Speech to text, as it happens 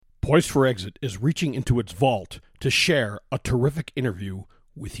Poised for Exit is reaching into its vault to share a terrific interview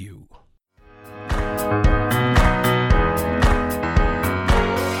with you.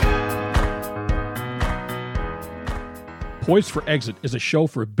 Poised for Exit is a show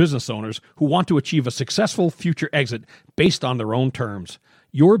for business owners who want to achieve a successful future exit based on their own terms.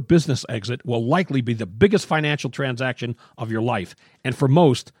 Your business exit will likely be the biggest financial transaction of your life, and for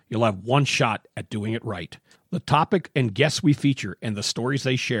most, you'll have one shot at doing it right. The topic and guests we feature and the stories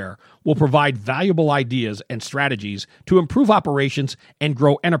they share will provide valuable ideas and strategies to improve operations and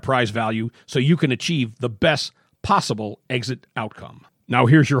grow enterprise value so you can achieve the best possible exit outcome. Now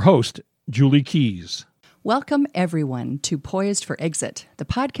here's your host, Julie Keys. Welcome, everyone, to Poised for Exit, the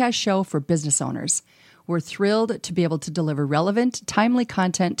podcast show for business owners. We're thrilled to be able to deliver relevant, timely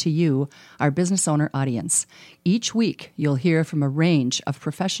content to you, our business owner audience. Each week, you'll hear from a range of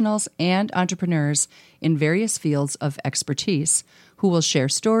professionals and entrepreneurs in various fields of expertise who will share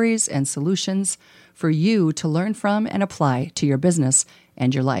stories and solutions for you to learn from and apply to your business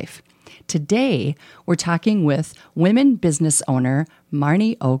and your life. Today, we're talking with women business owner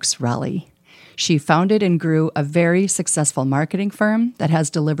Marnie Oakes Raleigh. She founded and grew a very successful marketing firm that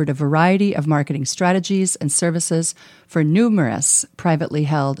has delivered a variety of marketing strategies and services for numerous privately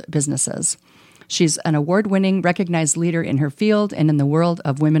held businesses. She's an award-winning, recognized leader in her field and in the world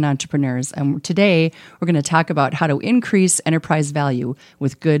of women entrepreneurs. And today, we're going to talk about how to increase enterprise value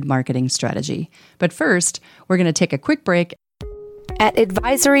with good marketing strategy. But first, we're going to take a quick break. At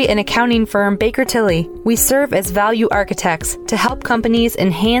advisory and accounting firm Baker Tilly, we serve as value architects to help companies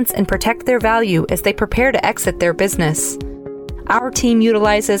enhance and protect their value as they prepare to exit their business. Our team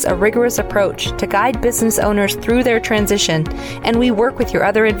utilizes a rigorous approach to guide business owners through their transition, and we work with your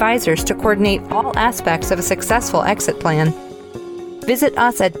other advisors to coordinate all aspects of a successful exit plan. Visit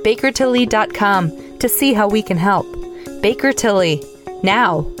us at bakertilly.com to see how we can help. Baker Tilly,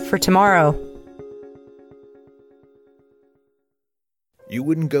 now for tomorrow. You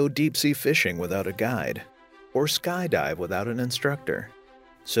wouldn't go deep-sea fishing without a guide, or skydive without an instructor.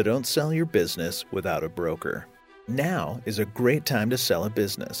 So don't sell your business without a broker. Now is a great time to sell a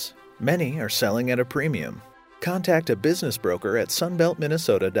business. Many are selling at a premium. Contact a business broker at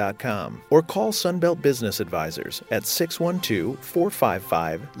sunbeltminnesota.com or call Sunbelt Business Advisors at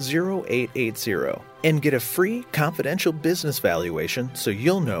 612-455-0880 and get a free confidential business valuation so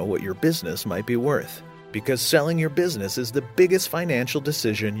you'll know what your business might be worth. Because selling your business is the biggest financial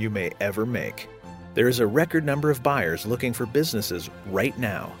decision you may ever make. There is a record number of buyers looking for businesses right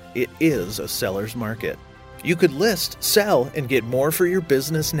now. It is a seller's market. You could list, sell, and get more for your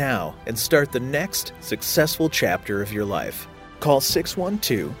business now and start the next successful chapter of your life. Call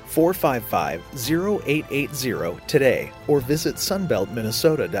 612-455-0880 today or visit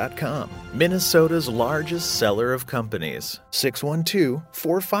sunbeltminnesota.com. Minnesota's largest seller of companies.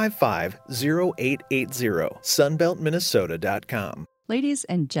 612-455-0880. sunbeltminnesota.com. Ladies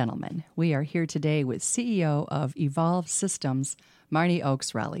and gentlemen, we are here today with CEO of Evolve Systems, Marnie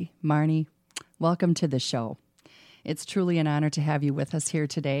Oakes Raleigh. Marnie, welcome to the show. It's truly an honor to have you with us here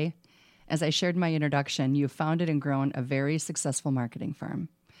today. As I shared in my introduction, you've founded and grown a very successful marketing firm.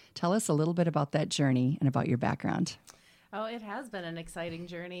 Tell us a little bit about that journey and about your background. Oh, it has been an exciting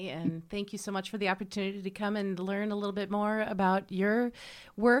journey, and thank you so much for the opportunity to come and learn a little bit more about your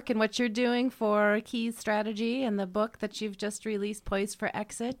work and what you're doing for Keys Strategy and the book that you've just released, Poised for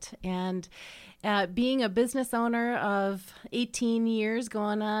Exit. And being a business owner of 18 years,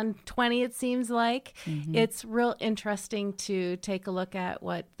 going on 20, it seems like, it's real interesting to take a look at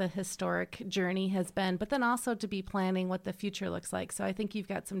what the historic journey has been, but then also to be planning what the future looks like. So I think you've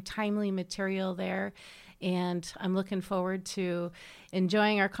got some timely material there. And I'm looking forward to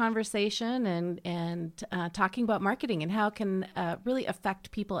enjoying our conversation and talking about marketing and how it can really affect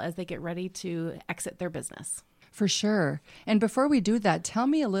people as they get ready to exit their business. For sure. And before we do that, tell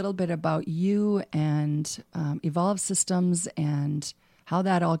me a little bit about you and Evolve Systems and how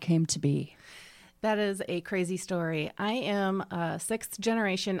that all came to be. That is a crazy story. I am a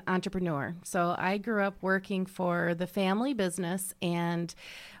sixth-generation entrepreneur. So I grew up working for the family business, and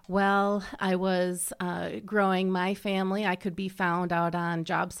while I was growing my family, I could be found out on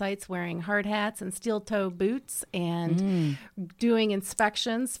job sites wearing hard hats and steel-toe boots and doing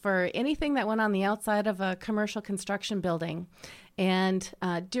inspections for anything that went on the outside of a commercial construction building. And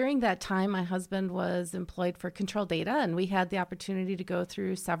during that time, my husband was employed for Control Data, and we had the opportunity to go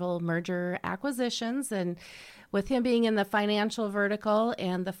through several merger acquisitions. And with him being in the financial vertical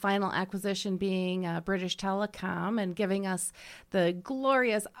and the final acquisition being British Telecom and giving us the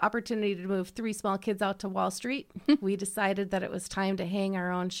glorious opportunity to move three small kids out to Wall Street, we decided that it was time to hang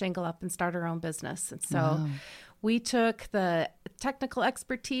our own shingle up and start our own business. And so we took the technical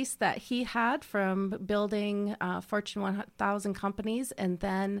expertise that he had from building Fortune 1000 companies, and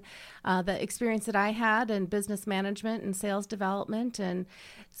then the experience that I had in business management and sales development, and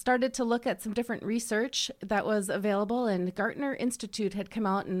started to look at some different research that was available. And Gartner Institute had come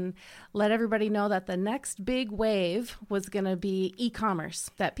out and let everybody know that the next big wave was going to be e-commerce,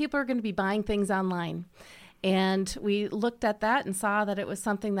 that people are going to be buying things online. And we looked at that and saw that it was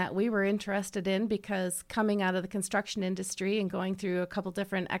something that we were interested in, because coming out of the construction industry and going through a couple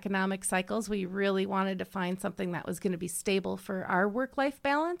different economic cycles, we really wanted to find something that was going to be stable for our work-life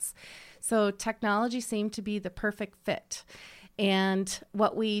balance. So technology seemed to be the perfect fit. And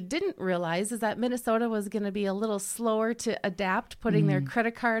what we didn't realize is that Minnesota was going to be a little slower to adapt putting their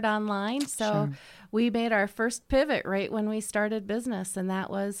credit card online. So we made our first pivot right when we started business, and that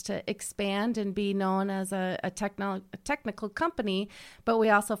was to expand and be known as a technical company, but we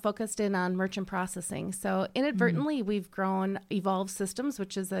also focused in on merchant processing. So inadvertently, we've grown Evolve Systems,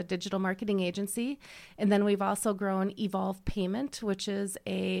 which is a digital marketing agency, and then we've also grown Evolve Payment, which is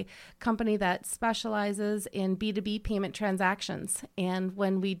a company that specializes in B2B payment transactions. And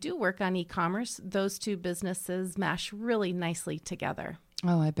when we do work on e-commerce, those two businesses mesh really nicely together.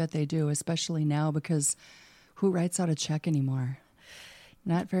 Oh, I bet they do, especially now, because who writes out a check anymore?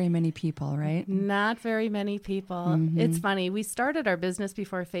 Not very many people, right? Not very many people. It's funny. We started our business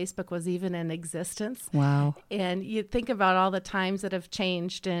before Facebook was even in existence. Wow. And you think about all the times that have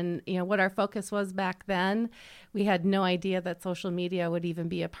changed, and what our focus was back then. We had no idea that social media would even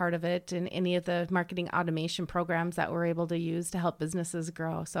be a part of it, and any of the marketing automation programs that we're able to use to help businesses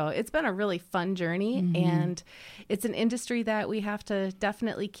grow. So it's been a really fun journey, and it's an industry that we have to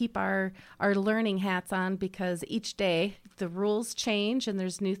definitely keep our learning hats on, because each day the rules change and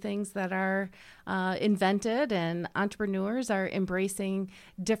there's new things that are invented, and entrepreneurs are embracing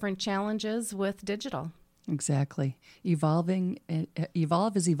different challenges with digital. Exactly. Evolve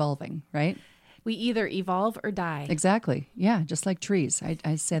is evolving, right? We either evolve or die. Exactly. Yeah, just like trees.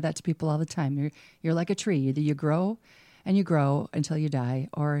 I say that to people all the time. You're like a tree. Either you grow until you die,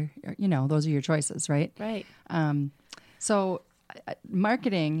 or those are your choices, right? Right. So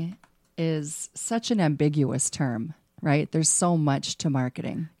marketing is such an ambiguous term, right? There's so much to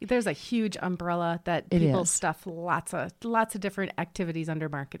marketing. There's a huge umbrella that people stuff lots of different activities under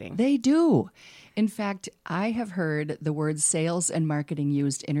marketing. They do. In fact, I have heard the words sales and marketing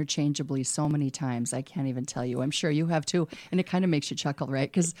used interchangeably so many times, I can't even tell you. I'm sure you have too. And it kind of makes you chuckle,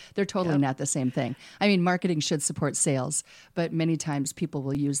 right? Because they're totally not the same thing. I mean, marketing should support sales, but many times people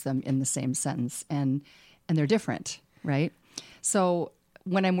will use them in the same sentence, and they're different, right? So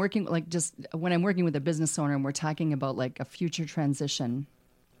when I'm working with a business owner and we're talking about like a future transition,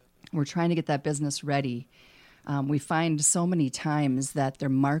 we're trying to get that business ready. We find so many times that their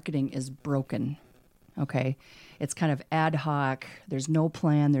marketing is broken. Okay. It's kind of ad hoc. There's no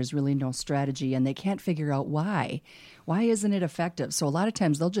plan. There's really no strategy, and they can't figure out why. Why isn't it effective? So a lot of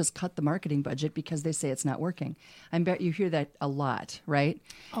times they'll just cut the marketing budget because they say it's not working. I bet you hear that a lot, right?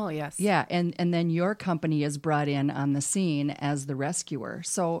 Oh, yes. Yeah. And then your company is brought in on the scene as the rescuer.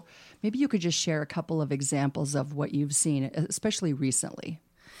 So maybe you could just share a couple of examples of what you've seen, especially recently.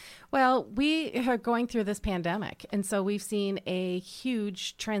 Well, we are going through this pandemic, and so we've seen a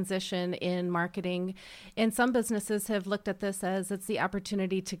huge transition in marketing. And some businesses have looked at this as it's the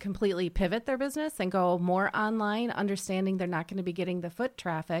opportunity to completely pivot their business and go more online, understanding they're not going to be getting the foot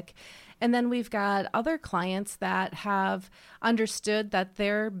traffic. And then we've got other clients that have understood that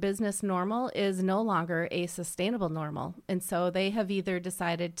their business normal is no longer a sustainable normal. And so they have either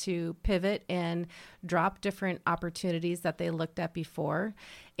decided to pivot and drop different opportunities that they looked at before.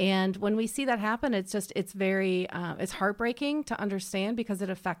 And when we see that happen, it's very heartbreaking to understand, because it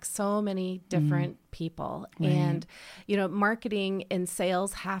affects so many different people. Right. And, marketing and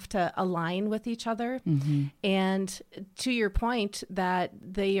sales have to align with each other. And to your point that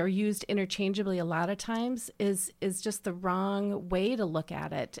they are used interchangeably a lot of times is just the wrong way to look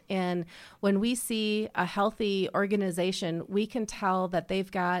at it. And when we see a healthy organization, we can tell that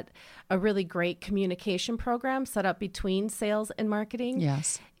they've got a really great communication program set up between sales and marketing.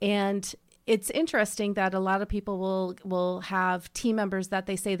 Yes. And it's interesting that a lot of people will have team members that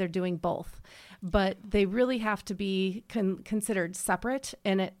they say they're doing both, but they really have to be considered separate.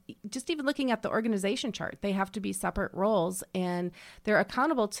 And just even looking at the organization chart, they have to be separate roles, and they're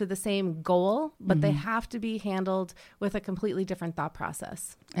accountable to the same goal, but they have to be handled with a completely different thought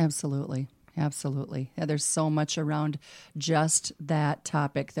process. Absolutely. Absolutely. Yeah, there's so much around just that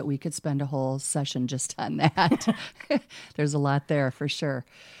topic that we could spend a whole session just on that. There's a lot there for sure.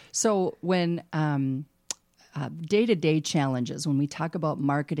 So when day-to-day challenges. When we talk about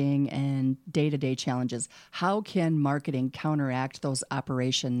marketing and day-to-day challenges, how can marketing counteract those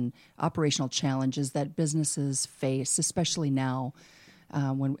operational challenges that businesses face, especially now,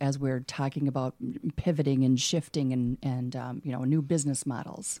 as we're talking about pivoting and shifting and new business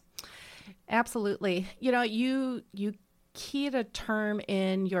models? Absolutely. You keyed a term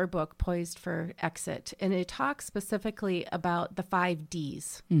in your book, Poised for Exit, and it talks specifically about the 5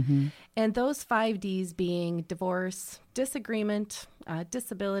 Ds. Mm-hmm. And those 5 Ds being divorce, disagreement,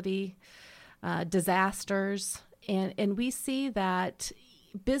 disability, disasters. And we see that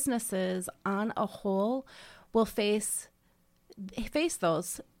businesses on a whole will face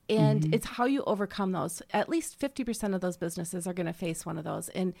those. And it's how you overcome those. At least 50% of those businesses are going to face one of those.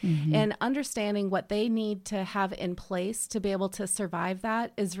 And understanding what they need to have in place to be able to survive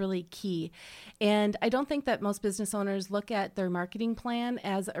that is really key. And I don't think that most business owners look at their marketing plan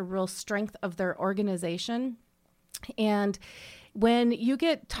as a real strength of their organization. And when you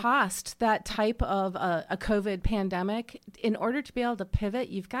get tossed that type of a COVID pandemic, in order to be able to pivot,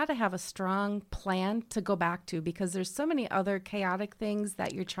 you've got to have a strong plan to go back to, because there's so many other chaotic things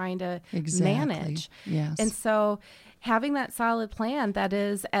that you're trying to manage. Yes. And so having that solid plan that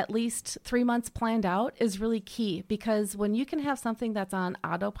is at least 3 months planned out is really key, because when you can have something that's on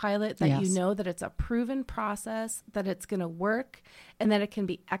autopilot, that you know that it's a proven process, that it's going to work, and that it can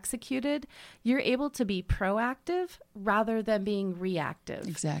be executed, you're able to be proactive rather than being reactive.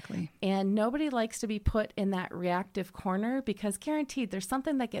 Exactly. And nobody likes to be put in that reactive corner, because guaranteed there's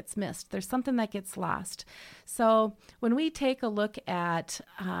something that gets missed. There's something that gets lost. So when we take a look at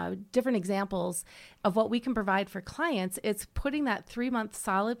different examples of what we can provide for clients, it's putting that 3-month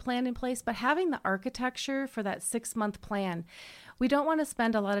solid plan in place, but having the architecture for that 6-month plan. We don't want to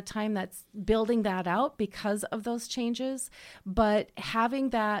spend a lot of time that's building that out because of those changes, but having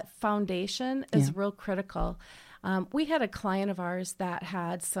that foundation is real critical. We had a client of ours that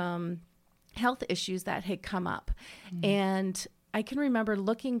had some health issues that had come up, and I can remember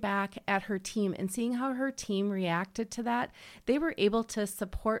looking back at her team and seeing how her team reacted to that. They were able to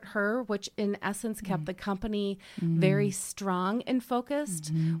support her, which in essence kept the company very strong and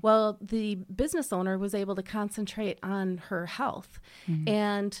focused. Well, the business owner was able to concentrate on her health.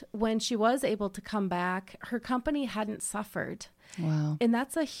 And when she was able to come back, her company hadn't suffered. Wow. And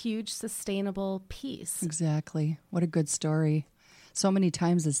that's a huge sustainable piece. Exactly. What a good story. So many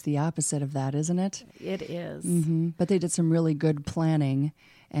times it's the opposite of that, isn't it? It is. But they did some really good planning,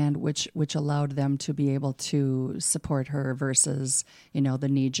 and which allowed them to be able to support her versus, the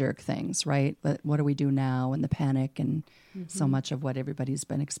knee-jerk things, right? But what do we do now, and the panic, and so much of what everybody's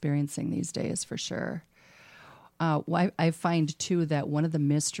been experiencing these days, for sure. I find, too, that one of the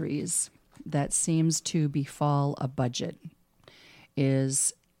mysteries that seems to befall a budget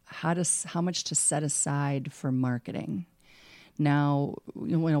is how much to set aside for marketing. Now,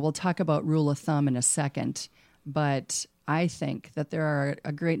 we'll talk about rule of thumb in a second, but I think that there are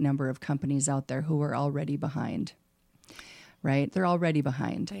a great number of companies out there who are already behind, right? They're already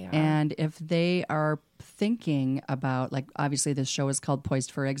behind. They are. And if they are thinking about, obviously this show is called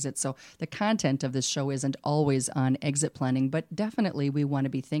Poised for Exit, so the content of this show isn't always on exit planning, but definitely we want to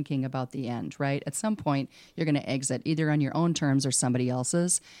be thinking about the end, right? At some point, you're going to exit either on your own terms or somebody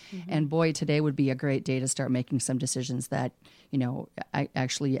else's. And boy, today would be a great day to start making some decisions that,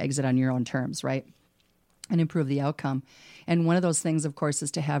 actually exit on your own terms, right? And improve the outcome. And one of those things, of course,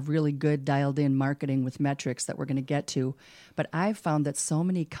 is to have really good dialed in marketing with metrics that we're going to get to. But I've found that so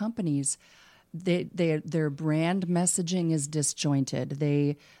many companies, their brand messaging is disjointed.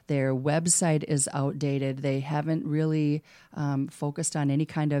 Their website is outdated. They haven't really focused on any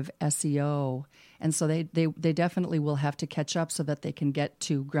kind of SEO. And so they definitely will have to catch up so that they can get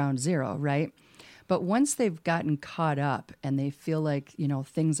to ground zero, right? But once they've gotten caught up and they feel like,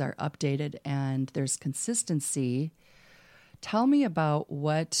 things are updated and there's consistency, tell me about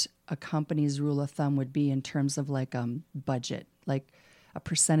what a company's rule of thumb would be in terms of budget, like a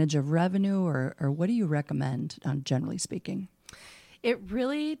percentage of revenue, or what do you recommend, generally speaking? It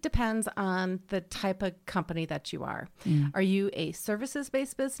really depends on the type of company that you are. Are you a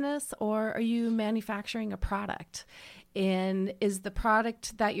services-based business, or are you manufacturing a product? And is the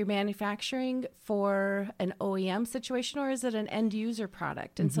product that you're manufacturing for an OEM situation, or is it an end user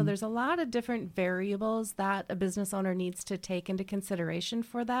product? And so there's a lot of different variables that a business owner needs to take into consideration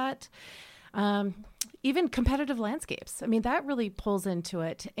for that. even competitive landscapes. I mean, that really pulls into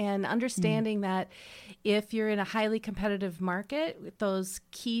it. And understanding that if you're in a highly competitive market, those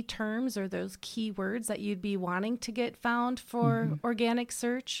key terms or those key words that you'd be wanting to get found for organic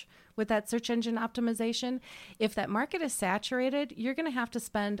search with that search engine optimization, if that market is saturated, you're going to have to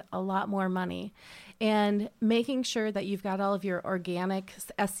spend a lot more money. And making sure that you've got all of your organic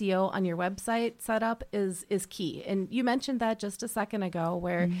SEO on your website set up is key. And you mentioned that just a second ago,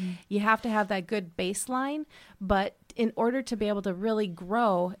 where you have to have that good baseline, but in order to be able to really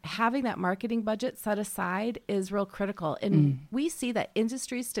grow, having that marketing budget set aside is real critical. And we see that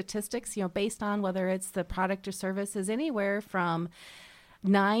industry statistics, based on whether it's the product or service, is anywhere from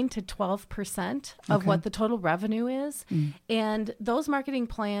 9 to 12% of what the total revenue is. And those marketing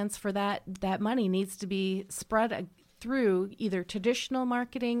plans for that money needs to be spread through either traditional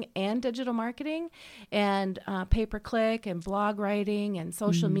marketing and digital marketing and pay-per-click and blog writing and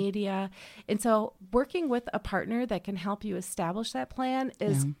social media. And so working with a partner that can help you establish that plan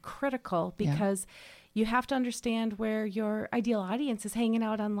is critical, because you have to understand where your ideal audience is hanging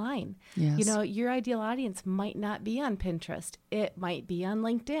out online. Yes. Your ideal audience might not be on Pinterest. It might be on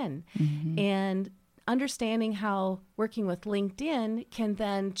LinkedIn. And understanding how working with LinkedIn can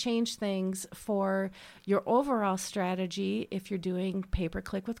then change things for your overall strategy if you're doing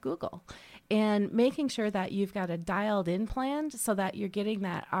pay-per-click with Google. And making sure that you've got a dialed in plan so that you're getting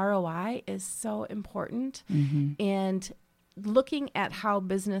that ROI is so important. And looking at how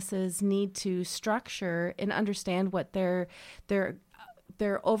businesses need to structure and understand what their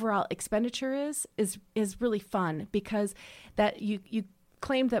overall expenditure is really fun, because that you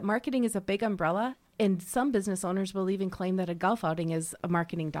claimed that marketing is a big umbrella, and some business owners will even claim that a golf outing is a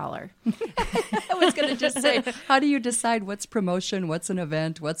marketing dollar. I was going to just say, how do you decide what's promotion, what's an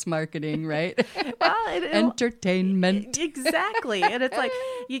event, what's marketing, right? Well, entertainment. Exactly. And it's like,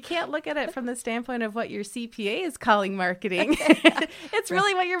 you can't look at it from the standpoint of what your CPA is calling marketing. It's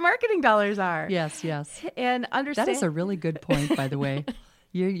really what your marketing dollars are. Yes. And understand. That is a really good point, by the way.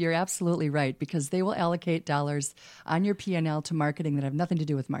 You're absolutely right, because they will allocate dollars on your P&L to marketing that have nothing to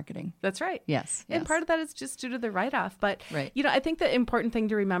do with marketing. That's right. Yes. And part of that is just due to the write-off. But, right. I think the important thing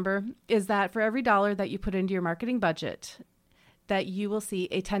to remember is that for every dollar that you put into your marketing budget, that you will see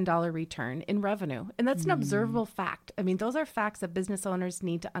a $10 return in revenue. And that's an observable fact. I mean, those are facts that business owners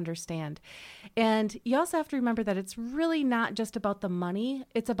need to understand. And you also have to remember that it's really not just about the money,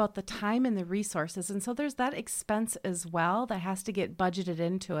 it's about the time and the resources. And so there's that expense as well that has to get budgeted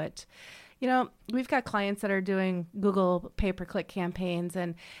into it. We've got clients that are doing Google pay-per-click campaigns,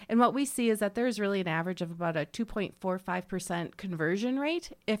 and what we see is that there's really an average of about a 2.45% conversion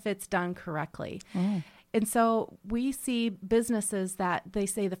rate if it's done correctly. And so we see businesses that they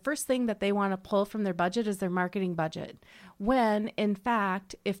say the first thing that they want to pull from their budget is their marketing budget. When, in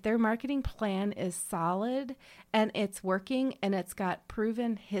fact, if their marketing plan is solid and it's working and it's got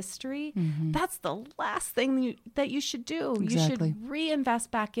proven history, that's the last thing that you should do. Exactly. You should reinvest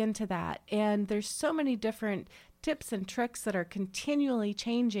back into that. And there's so many different tips and tricks that are continually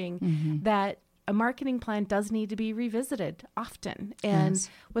changing that a marketing plan does need to be revisited often. And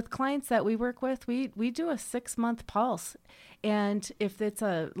with clients that we work with, we do a 6-month pulse. And if it's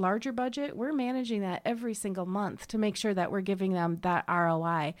a larger budget, we're managing that every single month to make sure that we're giving them that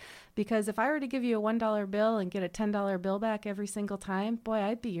ROI. Because if I were to give you a $1 bill and get a $10 bill back every single time, boy,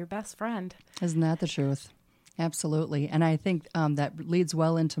 I'd be your best friend. Isn't that the truth? Absolutely. And I think that leads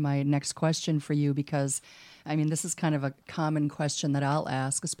well into my next question for you, because, this is kind of a common question that I'll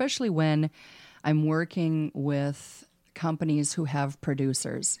ask, especially when I'm working with companies who have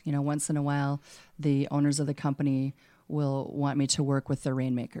producers. Once in a while, the owners of the company will want me to work with the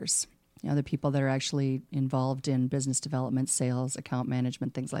rainmakers, the people that are actually involved in business development, sales, account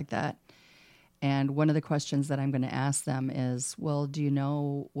management, things like that. And one of the questions that I'm going to ask them is, well, do you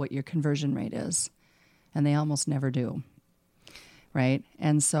know what your conversion rate is? And they almost never do. Right?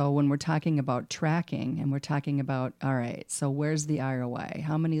 And so when we're talking about tracking and we're talking about, all right, so where's the ROI?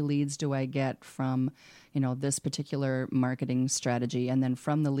 How many leads do I get from, this particular marketing strategy? And then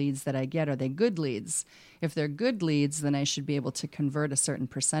from the leads that I get, are they good leads? If they're good leads, then I should be able to convert a certain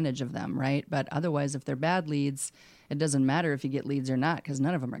percentage of them, right? But otherwise, if they're bad leads, it doesn't matter if you get leads or not, because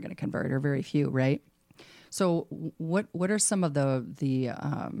none of them are going to convert, or very few, right? So what are some of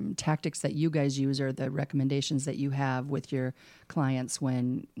the tactics that you guys use, or the recommendations that you have with your clients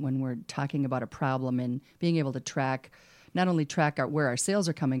when we're talking about a problem and being able to not only track where our sales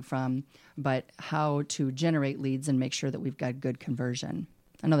are coming from, but how to generate leads and make sure that we've got good conversion?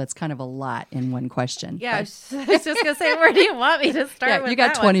 I know that's kind of a lot in one question. Yeah, I was just going to say, where do you want me to start with you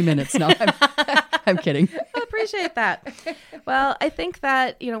got 20 minutes. No, I'm kidding. I appreciate that. Well, I think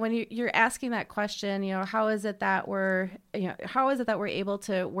that, when you're asking that question, how is it that we're able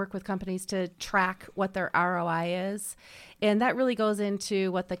to work with companies to track what their ROI is? And that really goes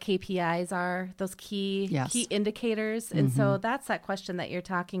into what the KPIs are, those key indicators. And so that's that question that you're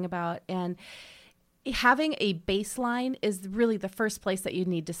talking about. And having a baseline is really the first place that you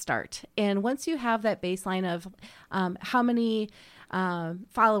need to start. And once you have that baseline of how many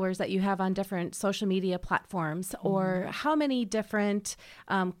followers that you have on different social media platforms, or how many different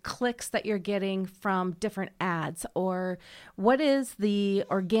clicks that you're getting from different ads, or what is the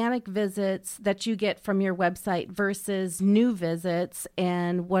organic visits that you get from your website versus new visits,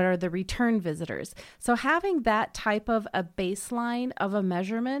 and what are the return visitors. So having that type of a baseline of a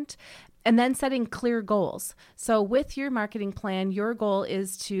measurement, and then setting clear goals. So with your marketing plan, your goal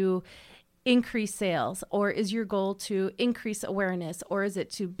is to increase sales, or is your goal to increase awareness, or is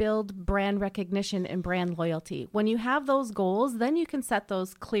it to build brand recognition and brand loyalty? When you have those goals, then you can set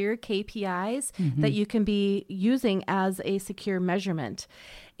those clear KPIs that you can be using as a secure measurement.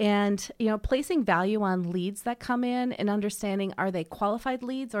 And, placing value on leads that come in and understanding, are they qualified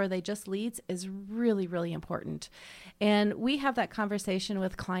leads or are they just leads, is really, really important. And we have that conversation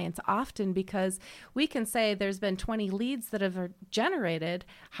with clients often, because we can say there's been 20 leads that have generated.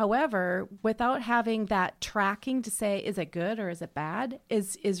 However, without having that tracking to say, is it good or is it bad,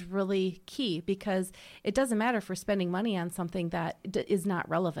 is really key, because it doesn't matter if we're spending money on something that is not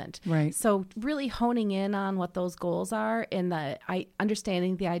relevant. Right. So really honing in on what those goals are, and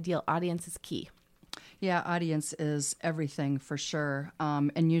understanding the ideal audience is key. Yeah, audience is everything for sure.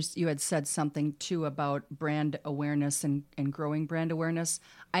 And you had said something too about brand awareness and growing brand awareness.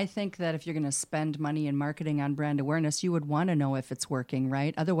 I think that if you're going to spend money in marketing on brand awareness, you would want to know if it's working,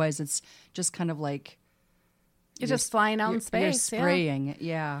 right? Otherwise, it's just kind of like you're just flying out in space. You're spraying.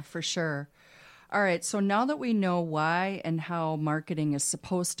 Yeah, for sure. All right, so now that we know why and how marketing is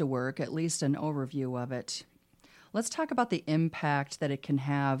supposed to work, at least an overview of it, let's talk about the impact that it can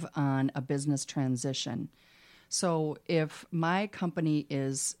have on a business transition. So if my company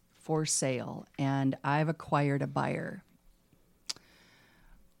is for sale and I've acquired a buyer,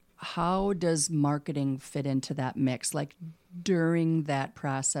 how does marketing fit into that mix? Like during that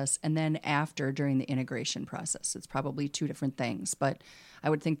process, and then after, during the integration process? It's probably two different things, but I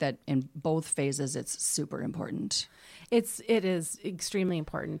would think that in both phases, it's super important. It is extremely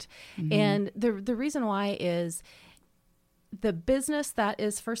important. And the reason why is the business that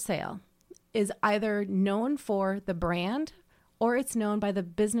is for sale is either known for the brand, or it's known by the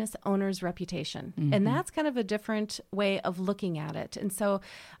business owner's reputation. And that's kind of a different way of looking at it. And so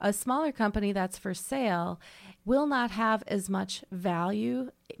a smaller company that's for sale will not have as much value,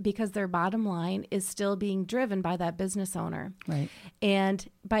 because their bottom line is still being driven by that business owner. Right. And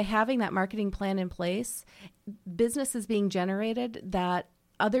by having that marketing plan in place, business is being generated that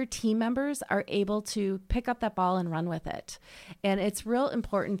other team members are able to pick up that ball and run with it. And it's real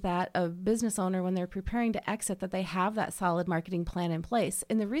important that a business owner, when they're preparing to exit, that they have that solid marketing plan in place.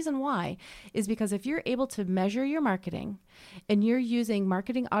 And the reason why is because if you're able to measure your marketing and you're using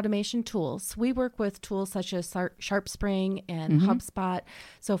marketing automation tools, we work with tools such as SharpSpring and HubSpot.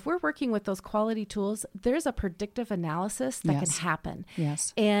 So if we're working with those quality tools, there's a predictive analysis that can happen.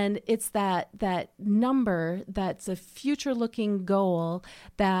 Yes. And it's that number that's a future-looking goal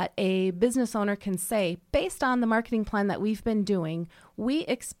that a business owner can say, based on the marketing plan that we've been doing, we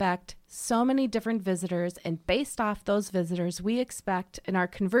expect so many different visitors, and based off those visitors, we expect, and our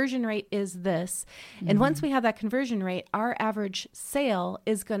conversion rate is this. And once we have that conversion rate, our average sale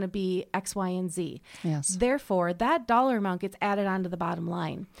is going to be X, Y, and Z. Yes. Therefore, that dollar amount gets added onto the bottom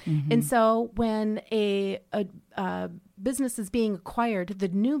line. And so when a business is being acquired, the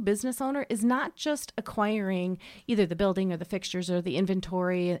new business owner is not just acquiring either the building or the fixtures or the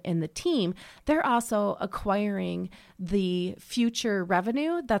inventory and the team. They're also acquiring the future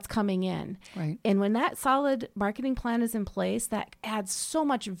revenue that's coming in. Right. And when that solid marketing plan is in place, that adds so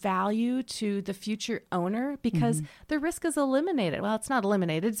much value to the future owner, because the risk is eliminated. Well, it's not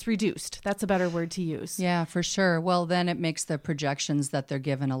eliminated, it's reduced. That's a better word to use. Yeah, for sure. Well, then it makes the projections that they're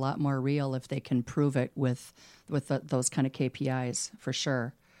given a lot more real if they can prove it with those kind of KPIs, for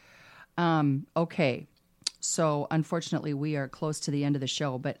sure. Okay, so unfortunately we are close to the end of the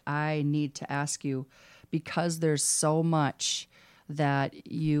show, but I need to ask you, because there's so much that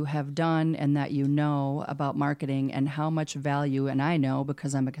you have done and that you know about marketing, and how much value, and I know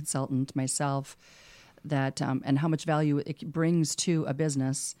because I'm a consultant myself, that and how much value it brings to a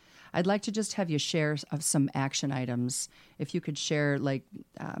business, I'd like to just have you share some action items. If you could share, like,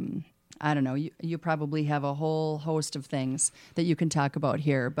 I don't know, you probably have a whole host of things that you can talk about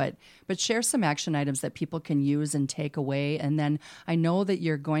here, but share some action items that people can use and take away. And then I know that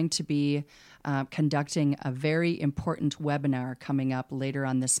you're going to be conducting a very important webinar coming up later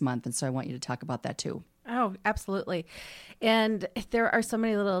on this month. And so I want you to talk about that too. Oh, absolutely. And there are so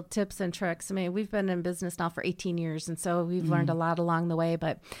many little tips and tricks. I mean, we've been in business now for 18 years, and so we've learned a lot along the way.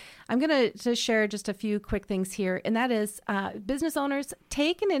 But I'm going to share just a few quick things here. And that is business owners,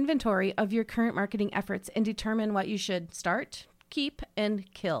 take an inventory of your current marketing efforts and determine what you should start, keep, and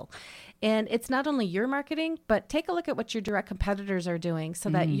kill. And it's not only your marketing, but take a look at what your direct competitors are doing so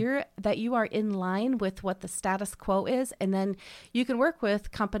that you are in line with what the status quo is. And then you can work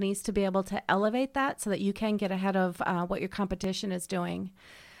with companies to be able to elevate that so that you can get ahead of what your competition is doing.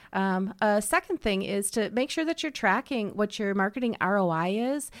 A second thing is to make sure that you're tracking what your marketing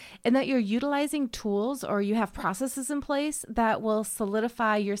ROI is and that you're utilizing tools or you have processes in place that will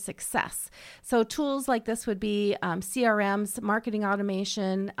solidify your success. So tools like this would be CRMs, marketing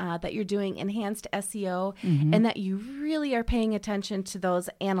automation, that you're doing enhanced SEO, and that you really are paying attention to those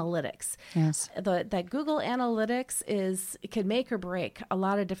analytics. Yes. That Google Analytics can make or break a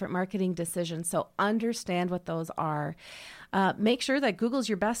lot of different marketing decisions. So understand what those are. Make sure that Google's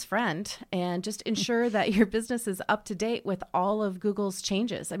your best friend and just ensure that your business is up to date with all of Google's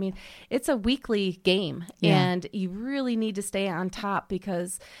changes. I mean, it's a weekly game and you really need to stay on top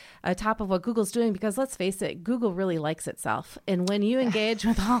of what Google's doing, because let's face it, Google really likes itself. And when you engage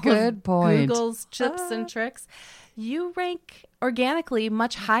with all of Google's tips and tricks, you rank organically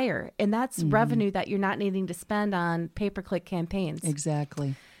much higher. And that's revenue that you're not needing to spend on pay-per-click campaigns.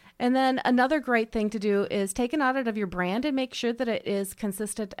 Exactly. And then another great thing to do is take an audit of your brand and make sure that it is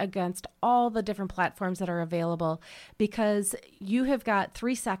consistent against all the different platforms that are available, because you have got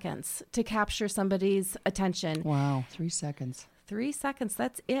 3 seconds to capture somebody's attention. Wow, 3 seconds. 3 seconds,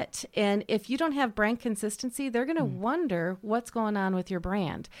 that's it. And if you don't have brand consistency, they're going to wonder what's going on with your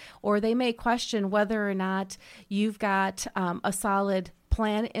brand. Or they may question whether or not you've got a solid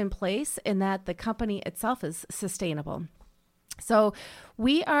plan in place and that the company itself is sustainable. So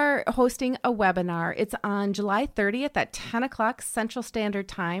we are hosting a webinar. It's on July 30th at 10 o'clock Central Standard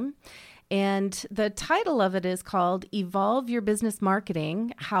Time. And the title of it is called Evolve Your Business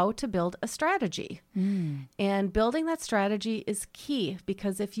Marketing, How to Build a Strategy. And building that strategy is key,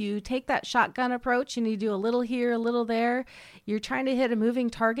 because if you take that shotgun approach and you do a little here, a little there, you're trying to hit a moving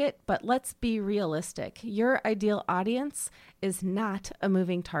target. But let's be realistic. Your ideal audience is not a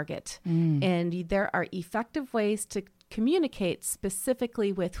moving target. And there are effective ways to communicate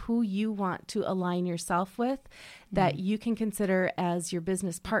specifically with who you want to align yourself with that you can consider as your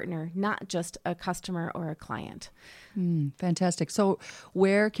business partner, not just a customer or a client. Fantastic. So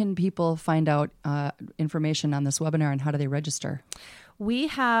where can people find out information on this webinar, and how do they register? We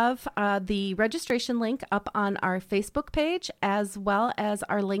have the registration link up on our Facebook page as well as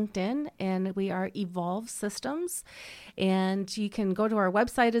our LinkedIn, and we are Evolve Systems. And you can go to our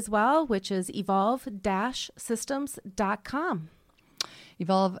website as well, which is evolve-systems.com.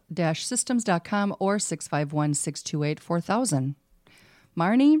 Evolve-systems.com or 651-628-4000.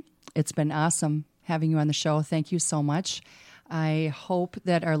 Marnie, it's been awesome having you on the show. Thank you so much. I hope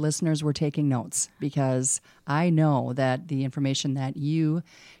that our listeners were taking notes, because I know that the information that you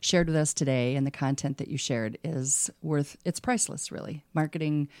shared with us today and the content that you shared is it's priceless, really.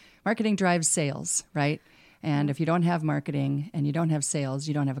 Marketing drives sales, right? And if you don't have marketing and you don't have sales,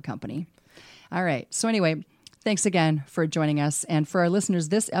 you don't have a company. All right. So anyway, thanks again for joining us. And for our listeners,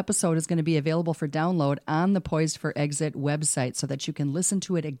 this episode is going to be available for download on the Poised for Exit website so that you can listen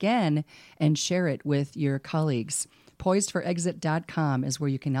to it again and share it with your colleagues. PoisedForExit.com is where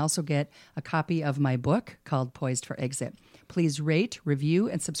you can also get a copy of my book called Poised for Exit. Please rate, review,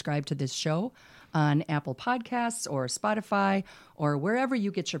 and subscribe to this show on Apple Podcasts or Spotify or wherever you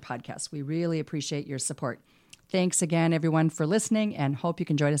get your podcasts. We really appreciate your support. Thanks again, everyone, for listening, and hope you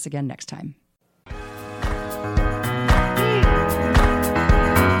can join us again next time.